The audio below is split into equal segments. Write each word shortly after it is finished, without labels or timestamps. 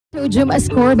Sodium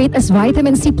ascorbate as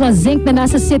vitamin C plus zinc na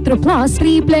nasa Citro Plus,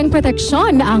 tripleng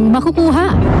proteksyon ang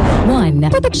makukuha. 1.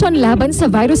 Proteksyon laban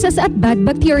sa viruses at bad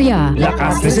bacteria.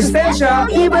 Lakas resistensya,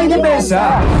 iba'y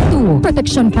depensa. 2.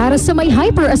 Proteksyon para sa may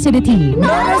hyperacidity.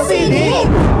 Non-acidic!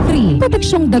 3.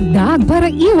 Proteksyong dagdag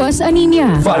para iwas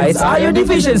anemia. Fights iron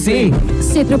deficiency.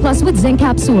 Citro Plus with Zinc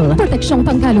Capsule. Proteksyong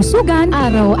pangkalusugan,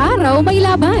 araw-araw may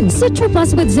laban. Citro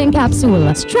Plus with Zinc Capsule.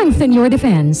 Strengthen your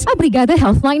defense. A Brigada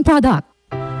Healthline product.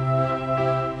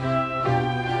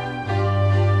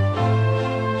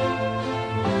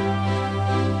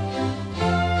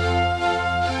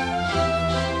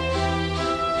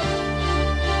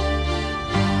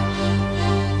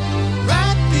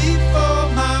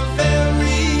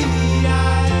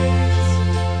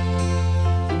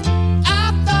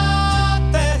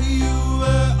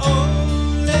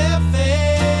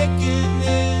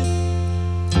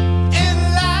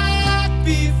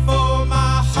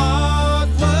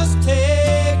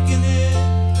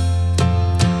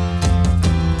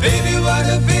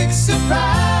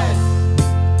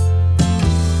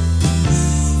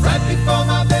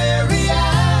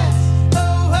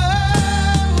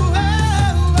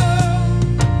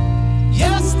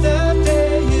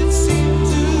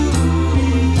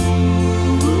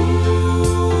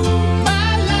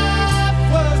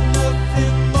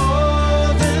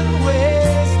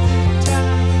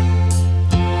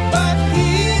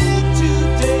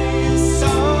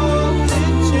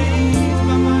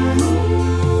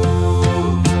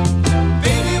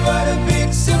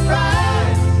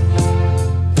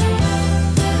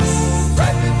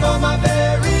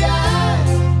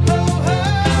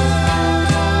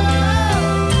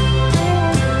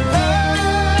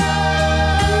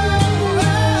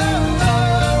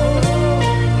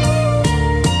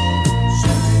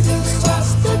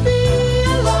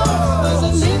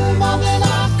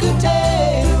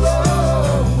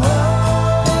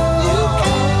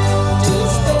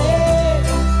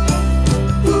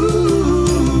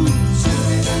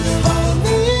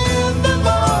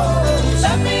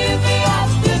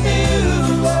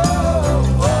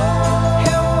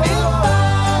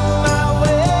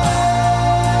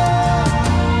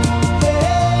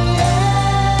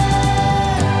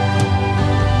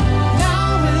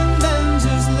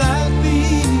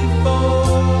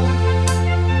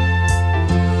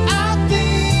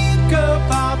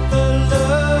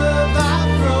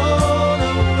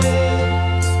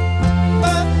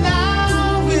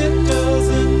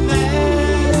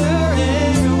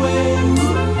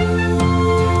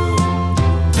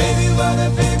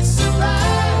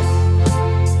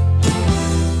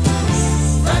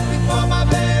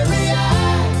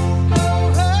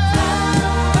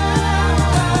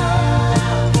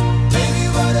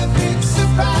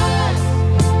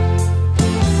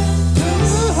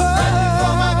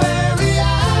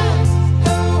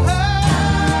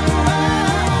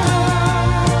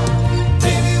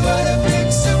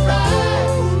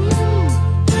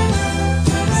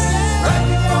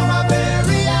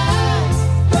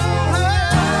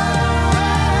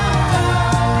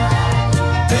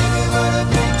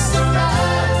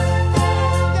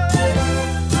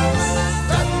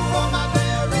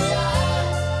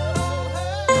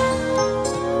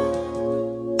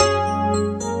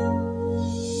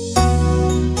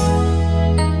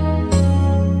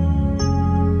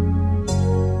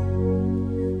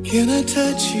 Can I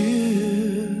touch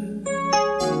you?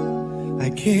 I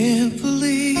can't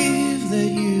believe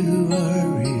that you are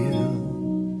real.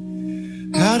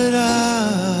 How did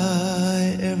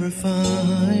I ever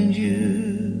find you?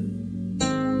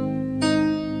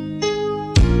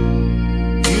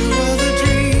 You are the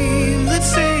dream that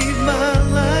saved my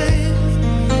life.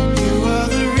 You are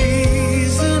the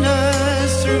reason I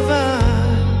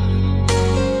survive.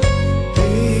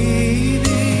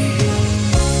 Baby,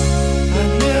 I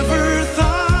never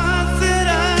thought that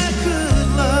I could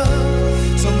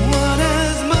love someone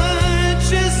as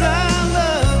much as I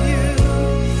love you.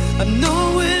 I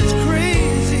know it's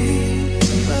crazy,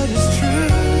 but it's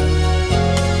true.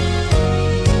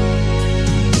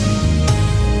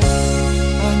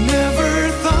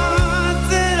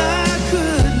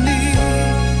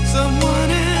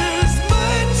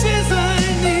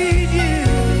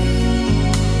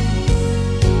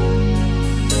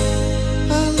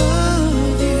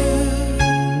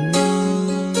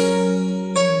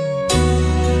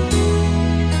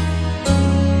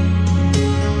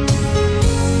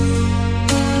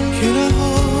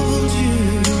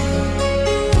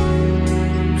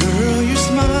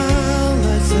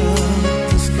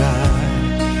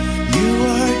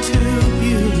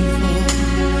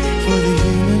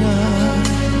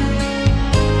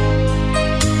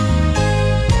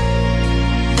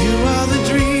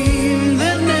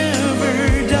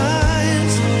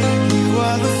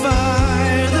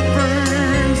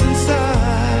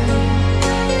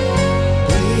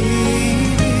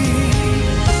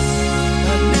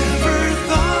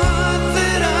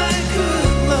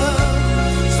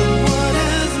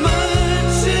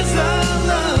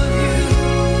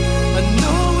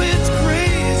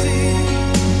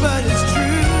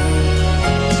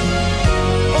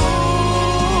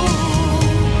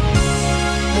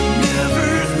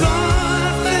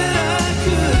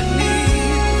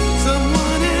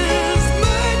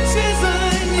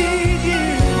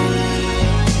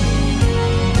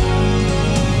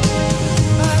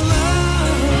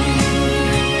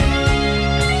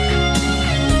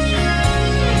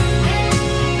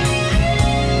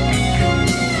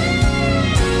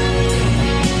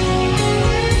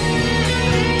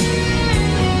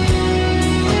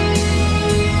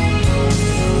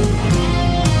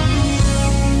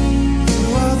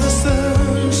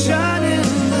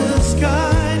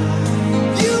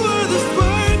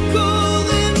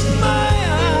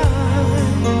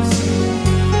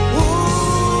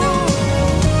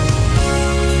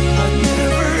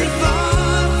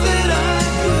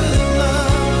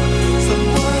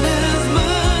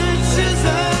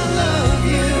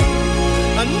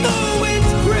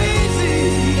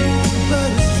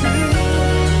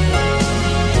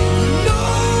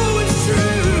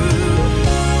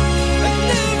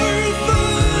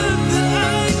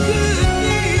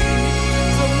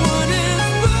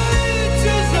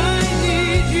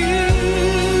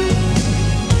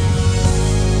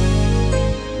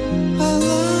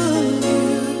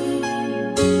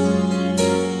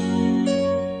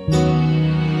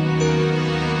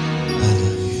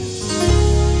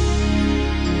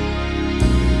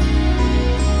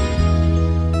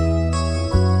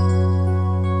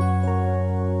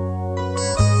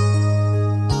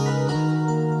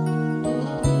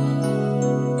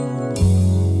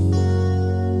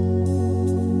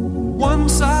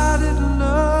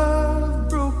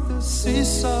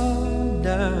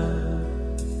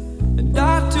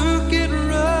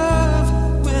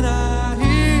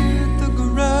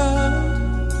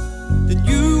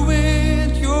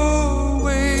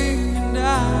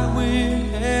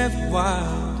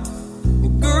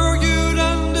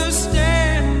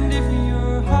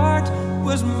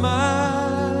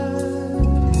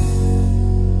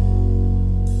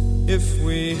 If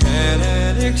we had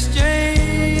an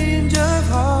exchange of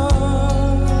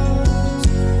hearts,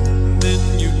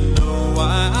 then you'd know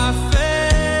why I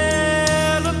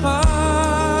fell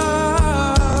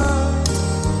apart.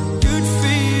 You'd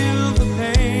feel the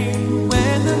pain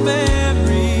when the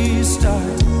memories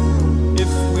start.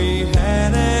 If we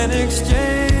had an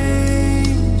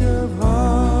exchange of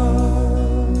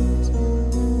hearts,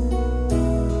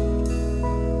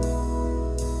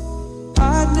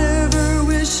 I'd never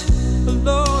wish a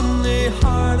lonely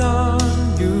heart on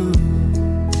you.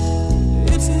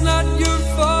 It's not your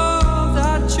fault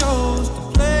I chose to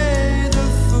play the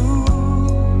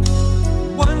fool.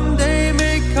 One day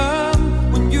may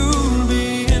come when you'll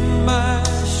be in my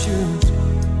shoes.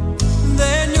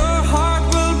 Then your heart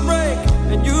will break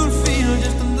and you'll feel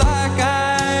just like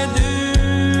I do.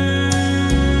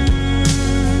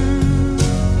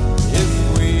 If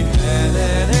we had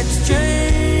an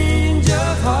exchange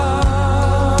of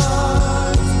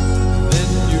hearts, then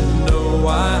you'd know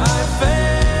why I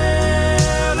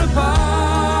fell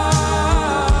apart.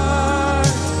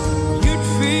 You'd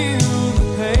feel the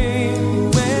pain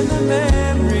when the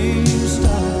memories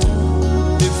start.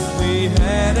 If we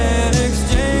had an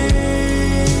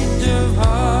exchange of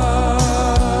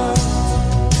hearts.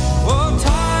 Oh,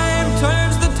 time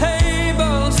turns the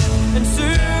tables, and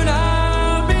soon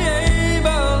I'll be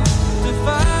able to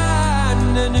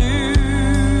find a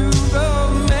new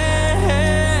romance.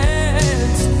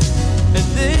 And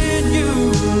then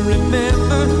you'll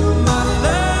remember my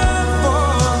love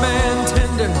warm and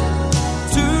tender.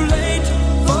 Too late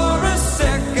for a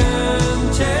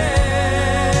second chance.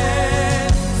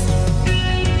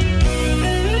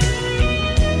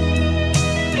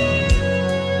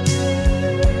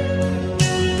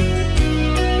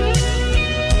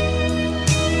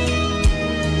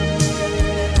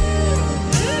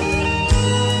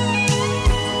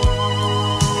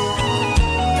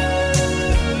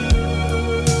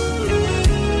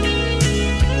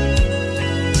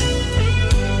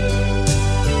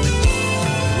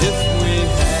 If we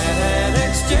had an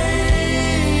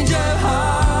exchange of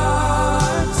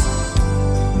hearts,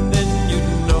 then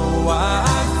you'd know why I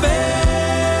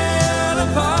fell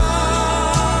apart.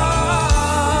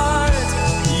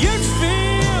 You'd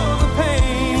feel the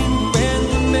pain when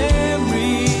the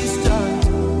memories start.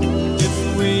 If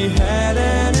we had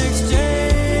an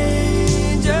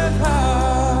exchange of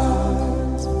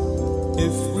hearts,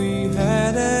 if we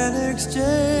had an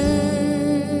exchange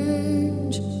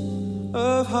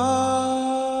of hearts.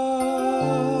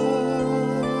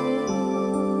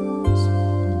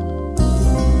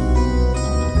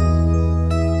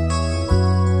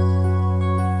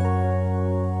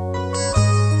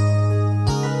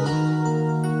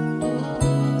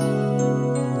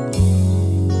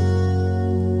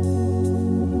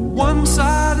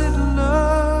 One-sided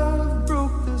love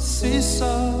broke the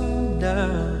seesaw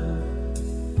down.